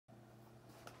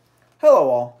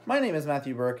Hello all, my name is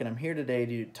Matthew Burke and I'm here today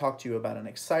to talk to you about an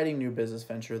exciting new business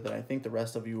venture that I think the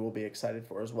rest of you will be excited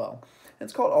for as well.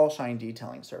 It's called Allshine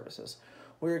Detailing Services.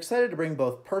 We're excited to bring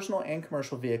both personal and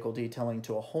commercial vehicle detailing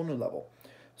to a whole new level.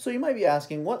 So you might be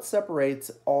asking, what separates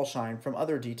Allshine from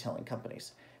other detailing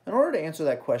companies? In order to answer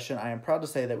that question, I am proud to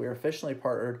say that we are officially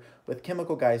partnered with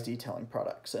Chemical Guys Detailing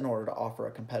Products in order to offer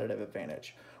a competitive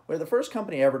advantage. We're the first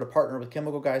company ever to partner with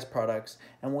Chemical Guys products,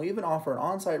 and will even offer an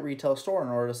on-site retail store in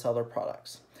order to sell their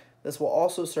products. This will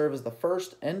also serve as the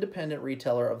first independent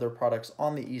retailer of their products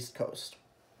on the East Coast.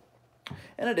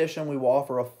 In addition, we will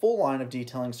offer a full line of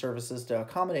detailing services to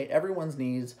accommodate everyone's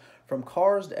needs, from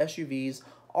cars to SUVs,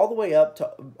 all the way up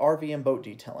to RV and boat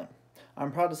detailing.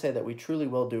 I'm proud to say that we truly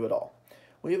will do it all.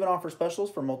 We even offer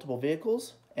specials for multiple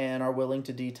vehicles and are willing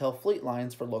to detail fleet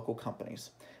lines for local companies.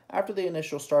 After the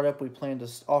initial startup, we plan to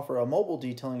offer a mobile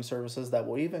detailing services that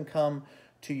will even come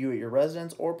to you at your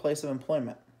residence or place of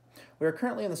employment. We are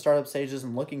currently in the startup stages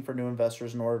and looking for new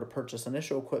investors in order to purchase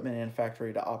initial equipment and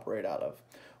factory to operate out of.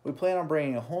 We plan on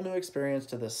bringing a whole new experience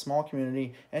to this small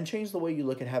community and change the way you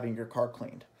look at having your car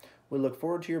cleaned. We look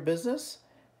forward to your business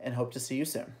and hope to see you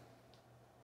soon.